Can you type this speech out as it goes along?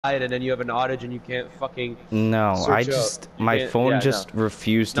and then you have an outage and you can't fucking No, search up. my phone Yeah, no. just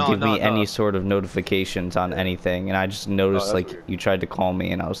refused to No, give no, me any no. sort of notifications on anything, and I just Oh, noticed that's like weird. you tried to call me,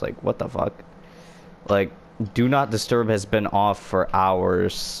 and I was like, what the fuck? Like, do not disturb has been off for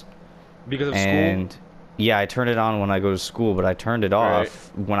hours, Because of school? and yeah, I turned it on when I go to school, but I turned it Right.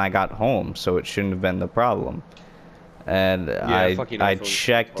 off when I got home, so it shouldn't have been the problem. And Yeah, fucking I iPhone's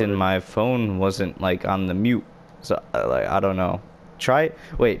checked, and retarded. my phone wasn't like on the mute, so like I don't know. Try,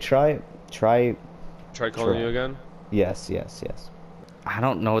 wait, try, Try calling try. you again? Yes, yes, yes. I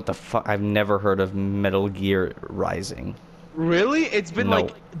don't know what the fuck. I've never heard of Metal Gear Rising. Really? It's been No,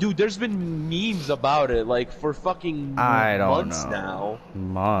 like, dude, there's been memes about it, like, for fucking I don't months know.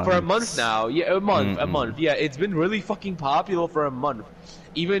 now. For a month Months. now. Yeah, a Mm-mm. month. Yeah, it's been really fucking popular for a month.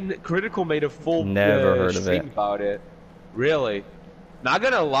 Even Critical made a full Never heard of it. stream about it. Really? Not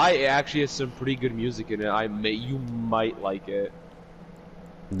gonna lie, it actually has some pretty good music in it. You might like it.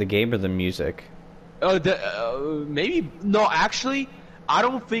 The game or the music? Maybe no. Actually, I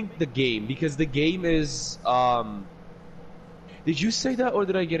don't think the game because the game is. Did you say that or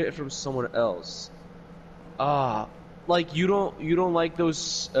did I get it from someone else? Ah, like you don't like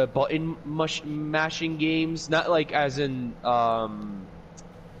those button mashing games? Not like as in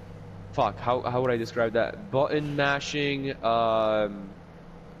Fuck. How would I describe that? Button mashing.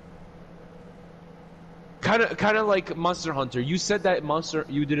 Kind of like Monster Hunter. You said that Monster.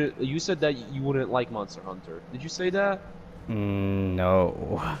 You didn't. You said that you wouldn't like Monster Hunter. Did you say that?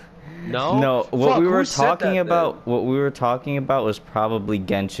 No. No. No, Fuck. Who said that then? what we were talking about was probably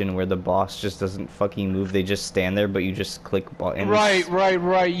Genshin, where the boss just doesn't fucking move. They just stand there, but you just click Right, buttons, right,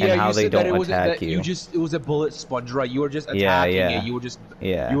 right. and Yeah, how you they said that don't it was attack that you you. just it was a bullet sponge, right? You were just Yeah, attacking it. yeah, You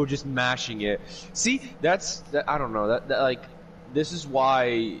yeah. were just mashing it. See, that I don't know. That like this is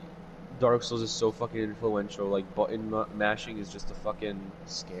why Dark Souls is so fucking influential. Like button mashing is just a fucking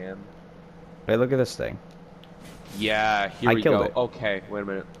scam. Wait, look at this thing. Yeah, here I we killed go. it. Okay, wait a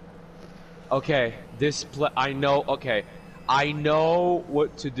minute. Okay, I know. Okay, I know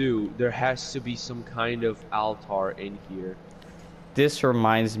what to do. There has to be some kind of altar in here. This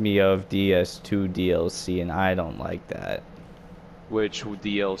reminds me of DS2 DLC, and I don't like that. Which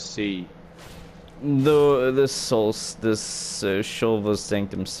DLC? This Shulva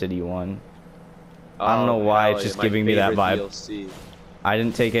Sanctum City one. I don't know Oh, why hell it's yeah, just my giving me that favorite vibe. DLC. I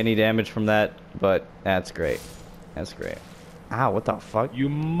didn't take any damage from that, but that's great. That's great. Ow, what the fuck? You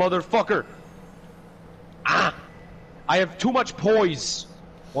motherfucker! Ah! I have too much poise!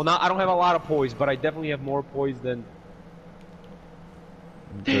 Well, I don't have a lot of poise, but I definitely have more poise than...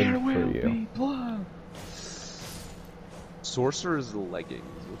 Good There for will you. be blood! Sorcerer's leggings,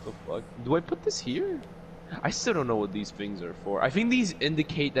 what the fuck? Do I put this here? I still don't know what these things are for. I think these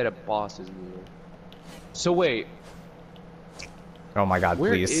indicate that a boss is near. So wait, Oh my god,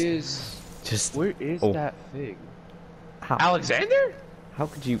 where please. is... Just... Where is Oh. that thing? How? Alexander? How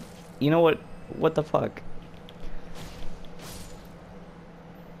could you... You know what? What the fuck?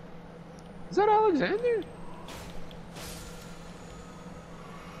 Is that Alexander?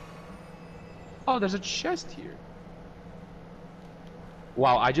 Oh, there's a chest here.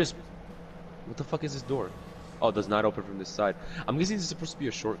 Wow, I just... What the fuck is this door? Oh, it does not open from this side. I'm guessing this is supposed to be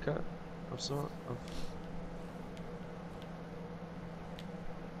a shortcut of some...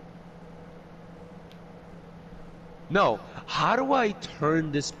 No, how do I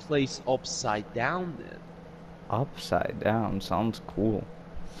turn this place upside down then? Upside down. Sounds cool.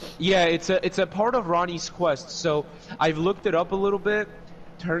 Yeah, it's a part of Ronnie's quest. So I've looked it up a little bit.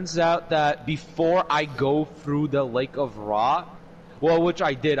 Turns out that before I go through the Lake of Rot, well, which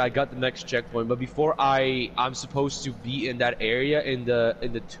I did, I got the next checkpoint. But before I'm supposed to be in that area in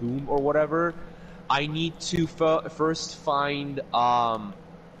the tomb or whatever, I need to first find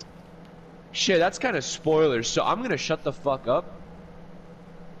Shit, that's kind of spoilers. So I'm gonna shut the fuck up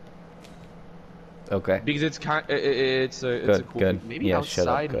Okay. because it's it's a Good, cool good. thing. Maybe Yeah, shut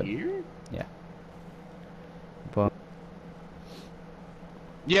up, outside good. here. Yeah. But...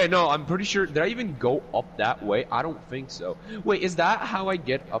 Yeah, no, I'm pretty sure. Did I even go up that way? I don't think so. Wait, is that how I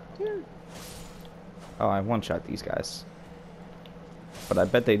get up there? Oh, I one-shot these guys. But I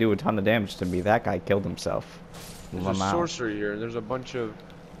bet they do a ton of damage to me. That guy killed himself. There's Leave a him out. sorcerer here, and there's a bunch of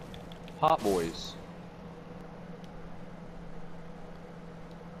hot boys.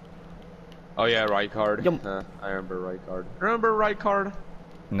 Oh yeah, right card. Yum. I remember right card. Remember right card?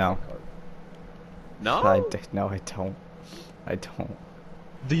 No. No? No, I don't. I don't.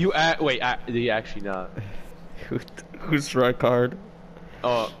 Do you wait? Do you actually not? Who's Ricard?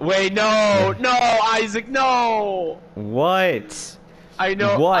 Oh wait, no, no, Isaac, no. What? I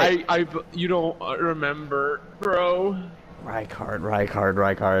know. What? You don't remember, bro. Rykard.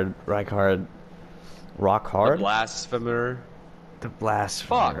 Rock The hard? blasphemer. The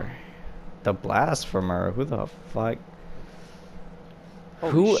blasphemer. Fuck. The blasphemer. Who the fuck?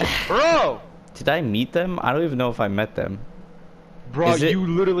 Holy Who? shit. Bro! Did I meet them? I don't even know if I met them. Bro, you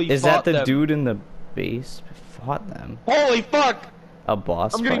literally Is that fought the them. dude in the base? Fought them. Holy fuck! A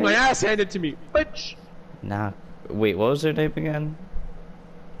boss I'm getting fight? my ass handed to me. Bitch! Nah. Wait, what was their name again?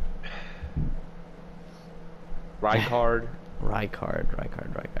 Rykard.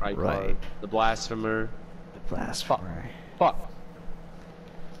 Rykard. Right. The blasphemer. The blasphemer. Fuck.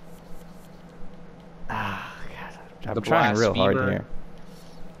 Ah, God. I'm The trying real hard blasphemer. here.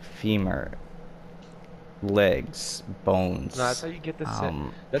 Femur. Legs. Bones. No, that's how you get the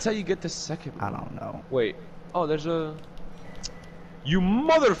that's how you get the second I one. don't know. Wait. Oh, there's a... You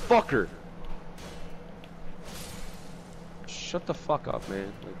motherfucker! Shut the fuck up,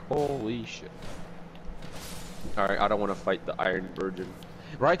 man. Like, holy shit. Alright, I don't want to fight the Iron Virgin.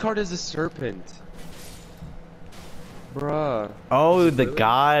 Rykard is a serpent. Bruh. Oh, the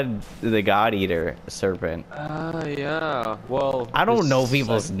really? God Eater serpent. Ah, yeah. Well, I don't this know is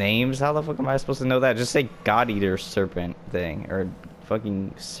people's like- names. How the fuck am I supposed to know that? Just say God Eater serpent thing or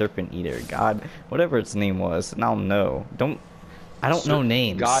fucking serpent eater. God, whatever its name was. And I'll know. I don't know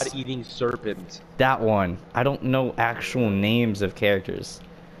names. God-eating serpent. That one. I don't know actual names of characters.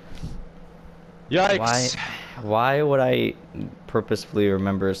 Yikes. Why would I purposefully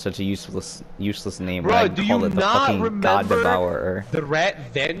remember such a useless name? Bro, when I do call you it the not fucking remember God Devourer? the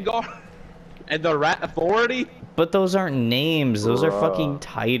Rat Vanguard and the Rat Authority? But those aren't names. Those are Bruh. fucking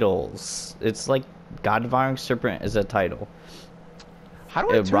titles. It's like God Devouring Serpent is a title. How do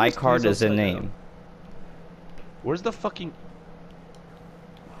I turn this place Rykard is a upside name. down? Where's the fucking...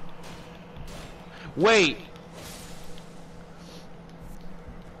 Wait!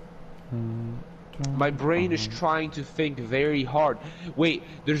 My brain is trying to think very hard. Wait,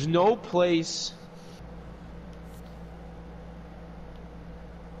 there's no place...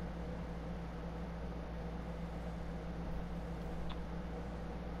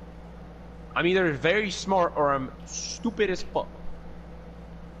 I'm either very smart or I'm stupid as fuck.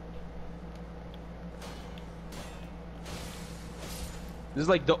 This is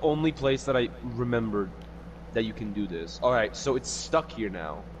like the only place that I remembered that you can do this. Alright, so it's stuck here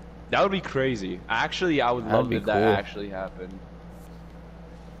now. That would be crazy. Actually, I would That'd love be if that cool. actually happened.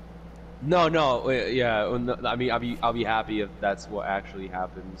 No, yeah. I mean, I'll be happy if that's what actually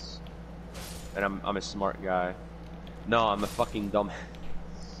happens. And I'm a smart guy. No, I'm a fucking dumb.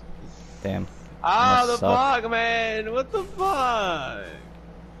 Damn. Ah, the Must suck. fuck, man! What the fuck?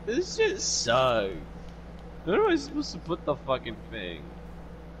 This shit sucks. Where am I supposed to put the fucking thing?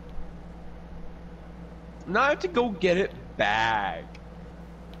 Now I have to go get it back.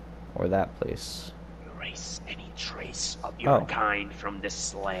 Or that place. Erase any trace of your Oh. kind from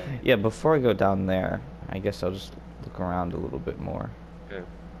this land. Yeah, before I go down there, I guess I'll just look around a little bit more. Okay.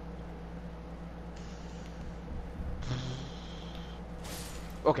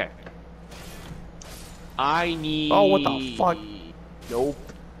 Okay. I need... Oh, what the fuck? Nope.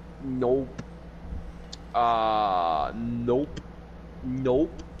 Nope.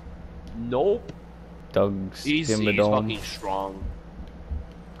 Nope. Doug's He's Dimmadome. fucking strong.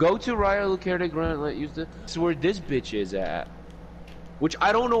 Go to Raya Lucaria Grant, let use the... This is where this bitch is at. Which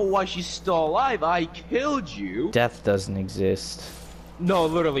I don't know why she's still alive. I killed you. Death doesn't exist. No,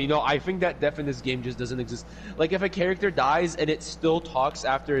 literally, no. I think that death in this game just doesn't exist. Like, if a character dies and it still talks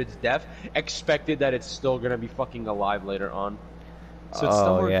after its death, expected that it's still gonna be fucking alive later on. So it's Oh,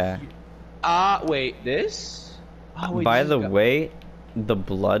 somewhere yeah. here. Wait, this? Oh, wait, By this the is way, the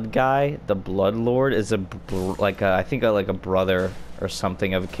blood guy, the blood lord, is I think like a brother or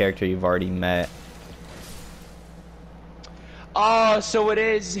something of a character you've already met. Oh, so it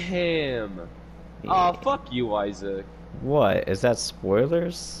is him. Oh, fuck you, Isaac. What? Is that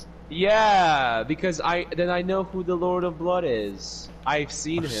spoilers? Yeah, because I know who the Lord of Blood is. I've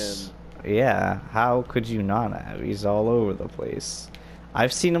seen him. Yeah, how could you not have? He's all over the place.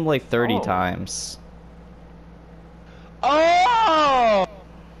 I've seen him like 30 Oh. times. Oh!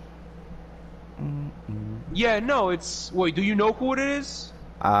 Yeah, no, it's... Wait, do you know who it is?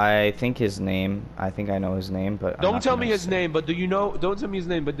 I think his name. I think I know his name, but I'm Don't not tell gonna me his say. name, but do you know... Don't tell me his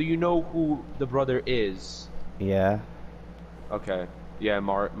name, but do you know who the brother is? Yeah. Okay. Yeah,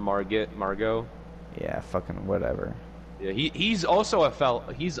 Margot. Yeah, fucking whatever. Yeah, he's also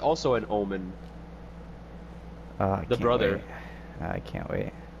he's also an omen. I The can't brother. wait. I can't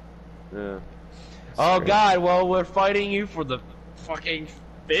wait. Yeah. It's Oh great. god, well we're fighting you for the fucking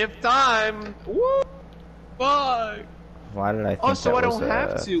 5th time. Woo! Fuck. Why did I think Oh, so that I was don't have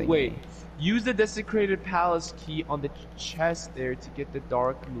a to. thingy? Wait. Use the desecrated palace key on the chest there to get the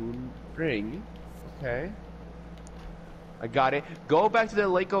Dark Moon ring. Okay. I got it. Go back to the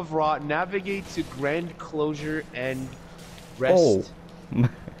Lake of Rot, navigate to Grand Closure, and rest. Oh.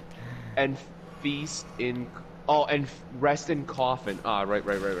 And feast in... Oh, and rest in Coffin. Ah, right.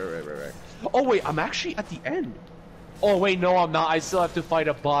 Oh, wait, I'm actually at the end. Oh, wait, no, I'm not. I still have to fight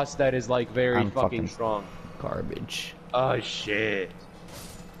a boss that is, like, very fucking strong. Garbage. Oh, shit.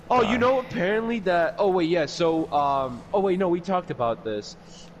 Oh, you know, apparently that... Oh, wait, yeah, so, Oh, wait, no, we talked about this.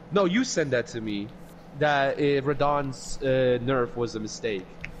 No, you sent that to me. That Radon's nerf was a mistake.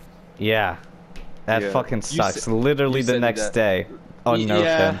 Yeah. That fucking sucks. Literally the next day.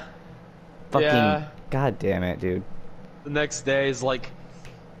 Unnerfed him. Fucking... God damn it, dude. The next day is like...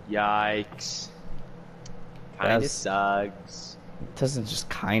 Yikes. Kinda sucks. It doesn't just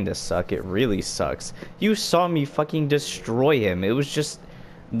kinda suck, it really sucks. You saw me fucking destroy him. It was just...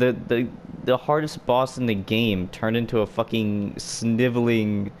 The hardest boss in the game turned into a fucking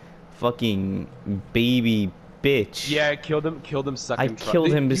sniveling... fucking baby bitch. Yeah, killed him second try. I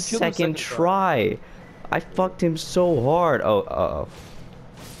killed him second try. I fucked him so hard. Oh, uh-oh.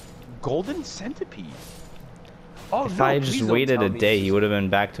 Golden Centipede. Oh, if I had just waited a day, he would have been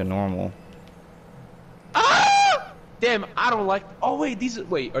back to normal. Ah! Damn, I don't like... Oh, wait,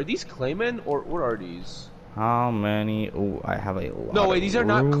 Wait, are these Claymen, or what are these? How many... Oh, I have a lot. No, wait, these are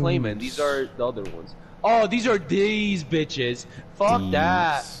not Claymen. These are the other ones. Oh, these are these bitches. Fuck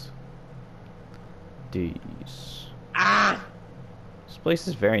that. These. Ah! This place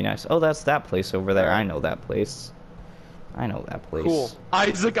is very nice. Oh, that's that place over there. I know that place. I know that place. Cool.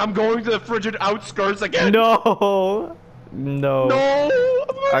 Isaac, I'm going to the frigid outskirts again. No! No. No!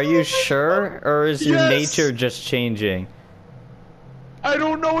 Are you sure? Or is your nature just changing? I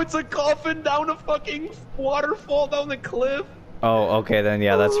don't know. It's a coffin down a fucking waterfall down the cliff. Oh, okay, then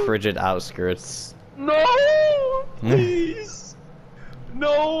yeah, that's frigid outskirts. No! Please!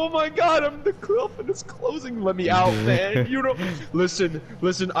 No, oh my god, the coffin is closing. Let me out, man. You don't...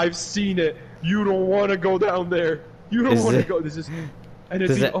 Listen, I've seen it. You don't want to go down there. You don't want to go. This is... And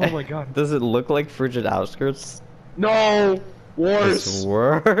it's... Oh my god. Does it look like frigid outskirts? No! Worse! It's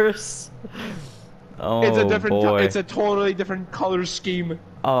worse? Oh, it's a different... boy. It's a totally different color scheme.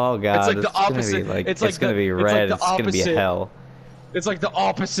 Oh god, it's like the opposite. It's gonna be red, it's gonna be hell. It's like the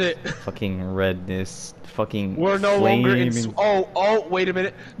opposite. Fucking redness. Fucking We're no longer in... Oh, wait a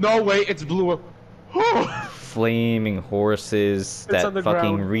minute. No, wait, it's blue. Flaming horses that fucking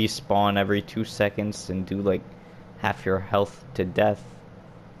ground. respawn every 2 seconds and do like half your health to death.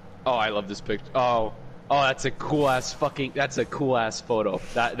 Oh, I love this picture. Oh, that's a cool ass fucking... That's a cool ass photo.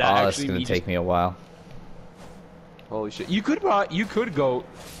 That that's gonna take me a while. Holy shit! You could go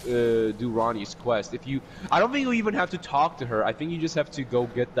do Ronnie's quest if you. I don't think you even have to talk to her. I think you just have to go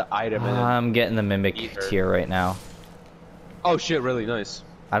get the item. And I'm getting the mimic tier right now. Oh shit! Really nice.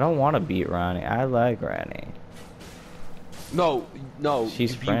 I don't want to beat Ronnie. I like Ronnie. No.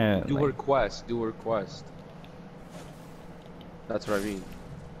 She's friendly. Do her quest. Do her quest. That's what I mean.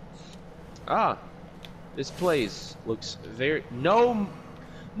 Ah, this place looks very... No,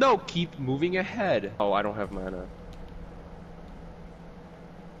 keep moving ahead. Oh, I don't have mana.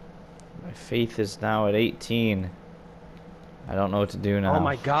 My faith is now at 18. I don't know what to do now. Oh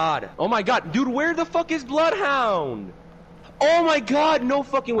my god. Dude, where the fuck is Bloodhound? Oh my god, no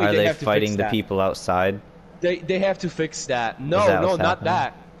fucking way. Are they fighting the people outside? They have to fix that. No, not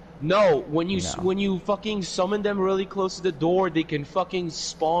that. No, when you fucking summon them really close to the door, they can fucking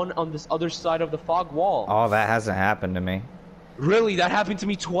spawn on this other side of the fog wall. Oh, that hasn't happened to me. Really? That happened to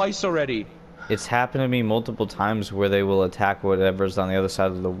me twice already. It's happened to me multiple times where they will attack whatever's on the other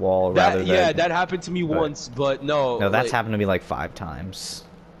side of the wall rather than... Yeah, that happened to me once, but no. No, that's happened to me like 5 times.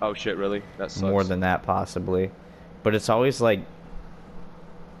 Oh shit, really? That sucks. More than that, possibly. But it's always like...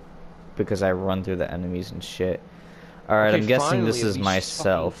 because I run through the enemies and shit. Alright, I'm guessing this is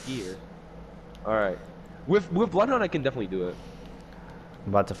myself. Alright. With Bloodhound, I can definitely do it. I'm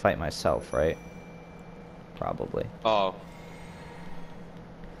about to fight myself, right? Probably. Oh,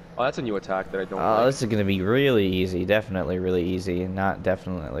 that's a new attack that I don't like. Oh, this is gonna be really easy. Definitely really easy, and not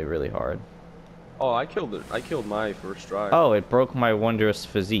definitely really hard. Oh, I killed it. I killed my first try. Oh, it broke my wondrous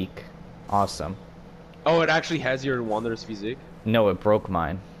physique. Awesome. Oh, it actually has your wondrous physique? No, it broke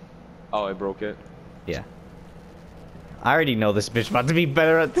mine. Oh, it broke it? Yeah. I already know this bitch about to be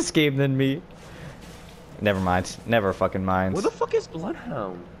better at this game than me. Never mind. Never fucking mind. Where the fuck is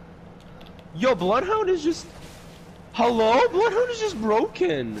Bloodhound? Yo, Bloodhound is just... Hello? Bloodhound is just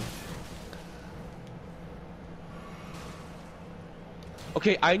broken.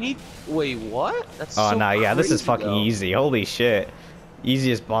 Okay, I need... Wait, what? That's oh, so no, yeah, this is fucking though. easy. Holy shit.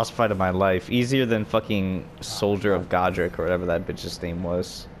 Easiest boss fight of my life. Easier than fucking Soldier of Godric or whatever that bitch's name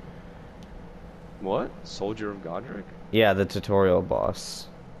was. What? Soldier of Godric? Yeah, the tutorial boss.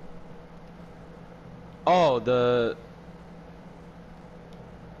 Oh,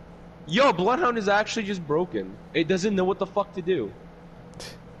 Yo, Bloodhound is actually just broken. It doesn't know what the fuck to do.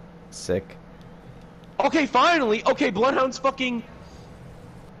 Sick. Okay, finally! Okay, Bloodhound's fucking...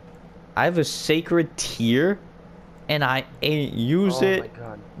 I have a sacred tear, and I ain't use it. Oh my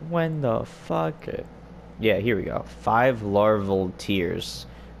god. When the fuck? Yeah, here we go. 5 larval tears.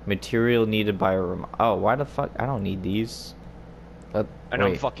 Material needed by a room. Oh, why the fuck? I don't need these. And wait.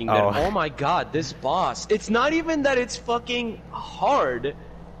 I'm fucking dead. Oh my god, this boss. It's not even that it's fucking hard.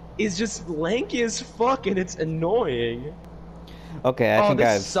 It's just lanky as fuck and it's annoying. Okay, I think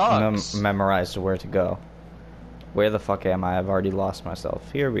this I've sucks. memorized where to go. Where the fuck am I? I've already lost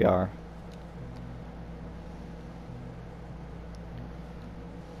myself. Here we are.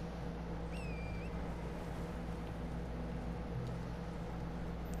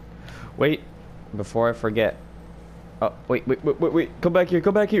 Wait, before I forget. Oh, wait. Come back here,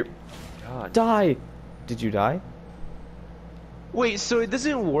 come back here. God. Die! Did you die? Wait, so it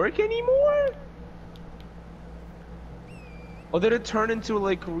doesn't work anymore? Or did it turn into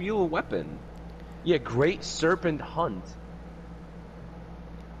like a real weapon? Yeah, Great Serpent Hunt.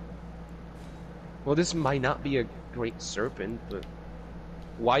 Well, this might not be a Great Serpent, but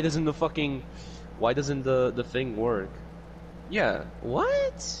why doesn't the thing work? Yeah,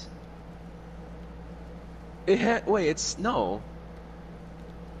 what? Wait, it's no.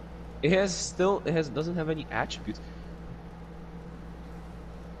 It doesn't have any attributes.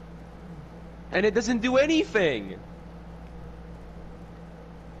 And it doesn't do anything.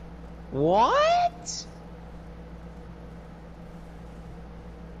 What?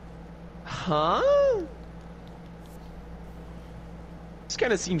 Huh? This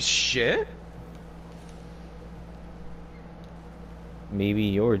kind of seems shit. Maybe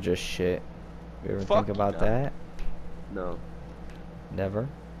you're just shit. You ever Fuck think about no. that? No. Never?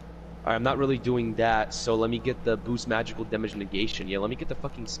 I'm not really doing that, so let me get the boost magical damage negation. Yeah, let me get the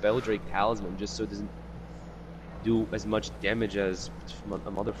fucking Spelldrake Talisman just so it doesn't do as much damage as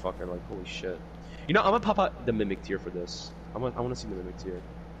a motherfucker. Like, holy shit. You know, I'm gonna pop out the Mimic Tier for this. I wanna see the Mimic Tier.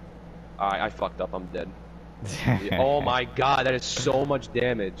 I fucked up. I'm dead. Oh my god, that is so much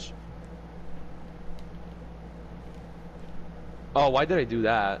damage. Oh, why did I do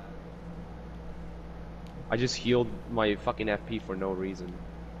that? I just healed my fucking FP for no reason.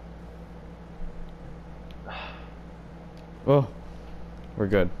 Oh, we're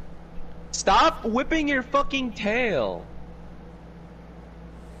good. Stop whipping your fucking tail!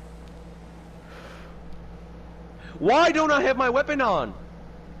 Why don't I have my weapon on?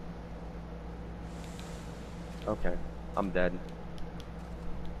 Okay, I'm dead.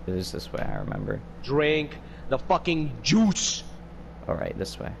 It is this way, I remember. Drink the fucking juice! Alright,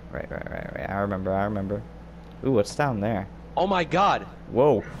 this way. Right. I remember. Ooh, what's down there? Oh my god!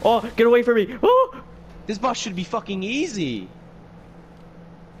 Whoa. Oh, get away from me! Oh! This boss should be fucking easy!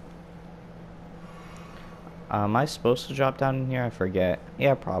 Am I supposed to drop down in here? I forget.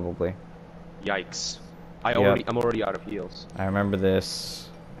 Yeah, probably. Yikes. Yep. I'm already out of heals. I remember this.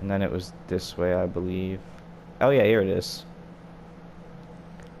 And then it was this way, I believe. Oh yeah, here it is.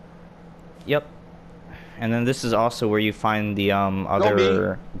 Yep. And then this is also where you find the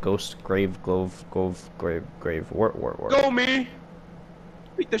other ghost grave. Wart. Go me!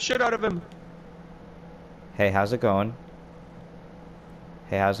 Beat the shit out of him! Hey, how's it going?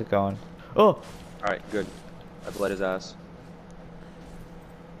 Oh! Alright, good. I bled his ass.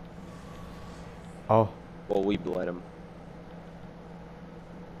 Oh. Well, we bled him.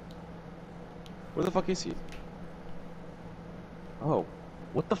 Where the fuck is he? Oh.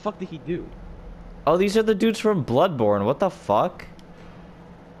 What the fuck did he do? Oh, these are the dudes from Bloodborne. What the fuck?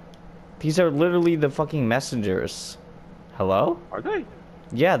 These are literally the fucking messengers. Hello? Are they?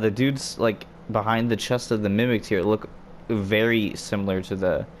 Yeah, the dudes like behind the chest of the mimics here look very similar to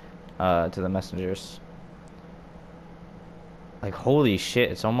the messengers. Like holy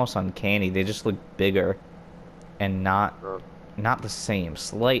shit, it's almost uncanny. They just look bigger and not the same,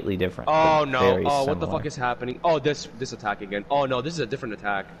 slightly different. Oh no. Very Oh, what the similar. fuck is happening? Oh, this attack again. Oh no, this is a different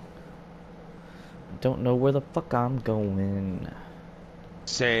attack. Don't know where the fuck I'm going.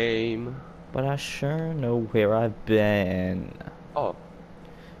 Same. But I sure know where I've been. Oh.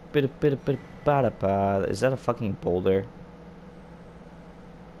 Is that a fucking boulder?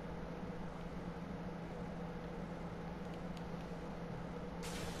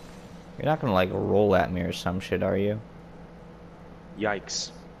 You're not gonna like roll at me or some shit, are you?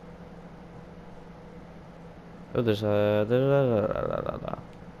 Yikes. Oh, there's a...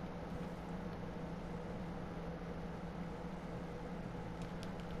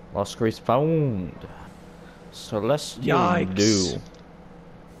 Lost Grace found. Celestial Yikes. Dew.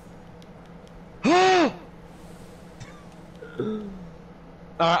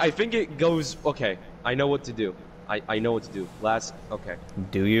 I think it goes. Okay, I know what to do. I know what to do. Okay.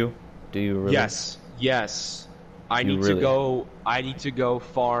 Do you? Do you really? Yes. Yes. I You need to really? go. I need to go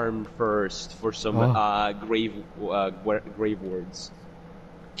farm first for some grave words.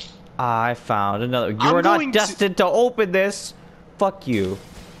 I found another. You I'm are going not destined to open this. Fuck you.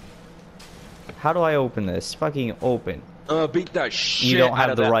 How do I open this? Fucking open. Beat that shit. You don't out have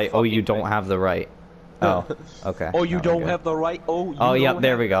of the that right. Oh, you fucking don't thing. have the right. Oh, okay. Oh, you Now we're don't good. have the right. Oh, you Oh, don't yep,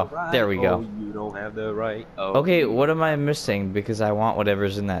 there have we go. the right. There we go. Oh, you don't have the right. Oh, Okay, what am I missing? Because I want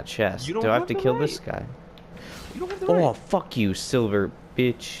whatever's in that chest. You don't Do I have have to the kill right. this guy? You don't have the Oh, right. fuck you, silver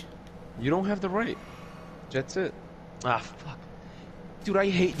bitch. You don't have the right. That's it. Ah, fuck. Dude, I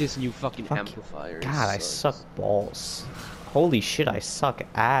hate this new fucking Fuck. amplifier. It God, I sucks. suck balls. Holy shit, I suck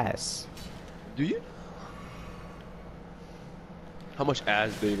ass. Do you? How much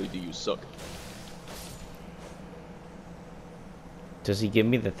ass daily do you suck? Does he give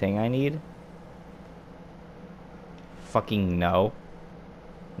me the thing I need? Fucking no.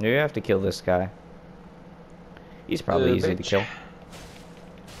 Maybe I have to kill this guy. He's probably easy to bitch. kill.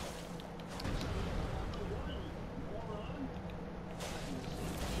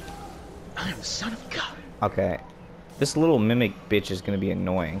 I am a son of God. Okay. This little mimic bitch is gonna be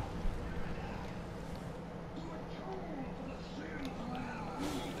annoying.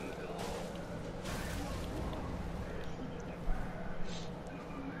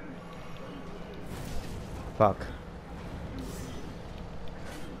 Fuck.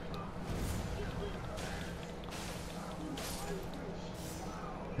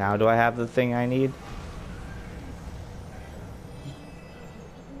 Now do I have the thing I need?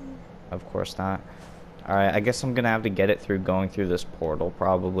 Of course not. Alright, I guess I'm gonna have to get it through going through this portal,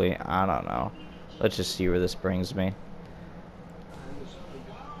 probably. I don't know. Let's just see where this brings me.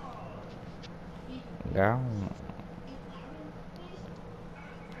 Go.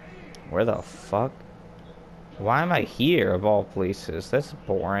 Where the fuck? Why am I here, of all places? That's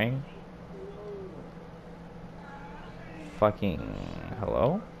boring. Fucking...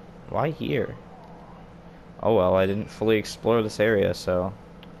 Hello? Why here? Oh well, I didn't fully explore this area, so...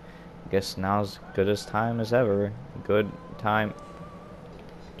 Guess now's good as time as ever. Good time.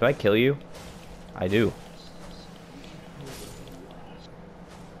 Do I kill you? I do.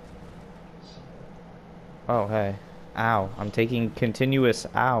 Oh, hey. Ow. I'm taking continuous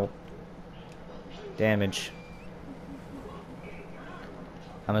ow damage.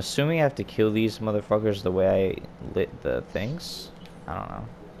 I'm assuming I have to kill these motherfuckers the way I lit the things. I don't know.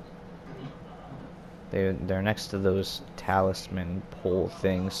 They're next to those talisman pole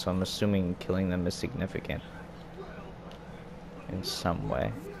things, so I'm assuming killing them is significant. In some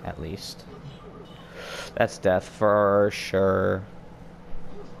way, at least. That's death for sure.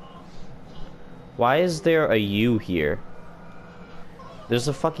 Why is there a U here? There's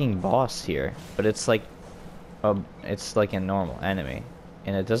a fucking boss here, but it's like a normal enemy,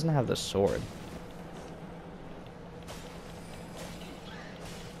 and it doesn't have the sword.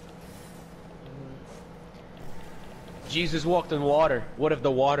 Jesus walked on water. What if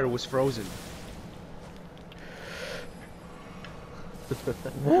the water was frozen?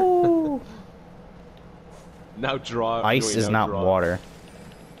 Woo! Now draw. Ice is now not draw. water.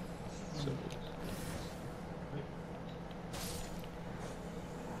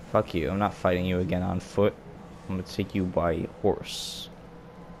 Fuck you, I'm not fighting you again on foot. I'm gonna take you by horse.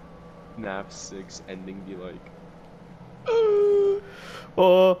 Nap 6 ending be like.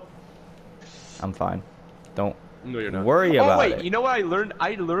 Oh, I'm fine. Don't No, you're not. worry about wait, it. you know what I learned?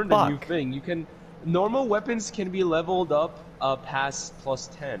 I learned a new Fuck. thing. You can normal weapons can be leveled up past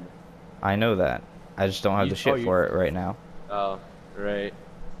 +10. I know that. I just don't have the shit for it right now. Oh, right.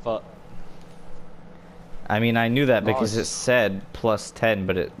 Fuck. I mean, I knew that because Nice. it said +10,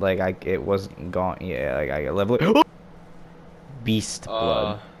 but it wasn't gone. Yeah, like I level it. Beast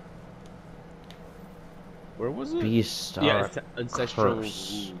blood. Where was it? Beast Yeah, are it's ancestral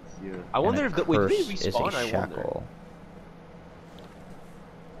curse. wounds. Yeah. I wonder if and a the wait, did curse they is a respawn? I wonder. shackle.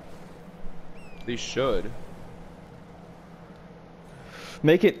 They should.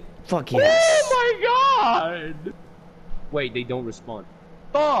 Make it fuck yes. Oh my god! Wait, they don't respawn.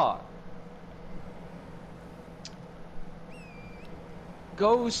 Fuck!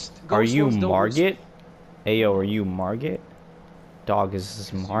 Ghost Are you ones don't Margit? Ayo, are you Margit? Dog, is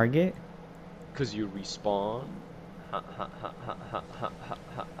this Margit? Cause you respawn. Ha ha ha ha ha ha ha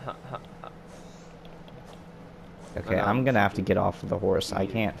ha ha ha. Okay, know, I'm gonna have to get off of the horse. I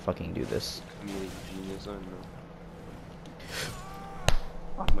can't fucking do this. comedic genius, I know.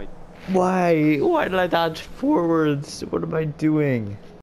 Why? Why did I dodge forwards? What am I doing?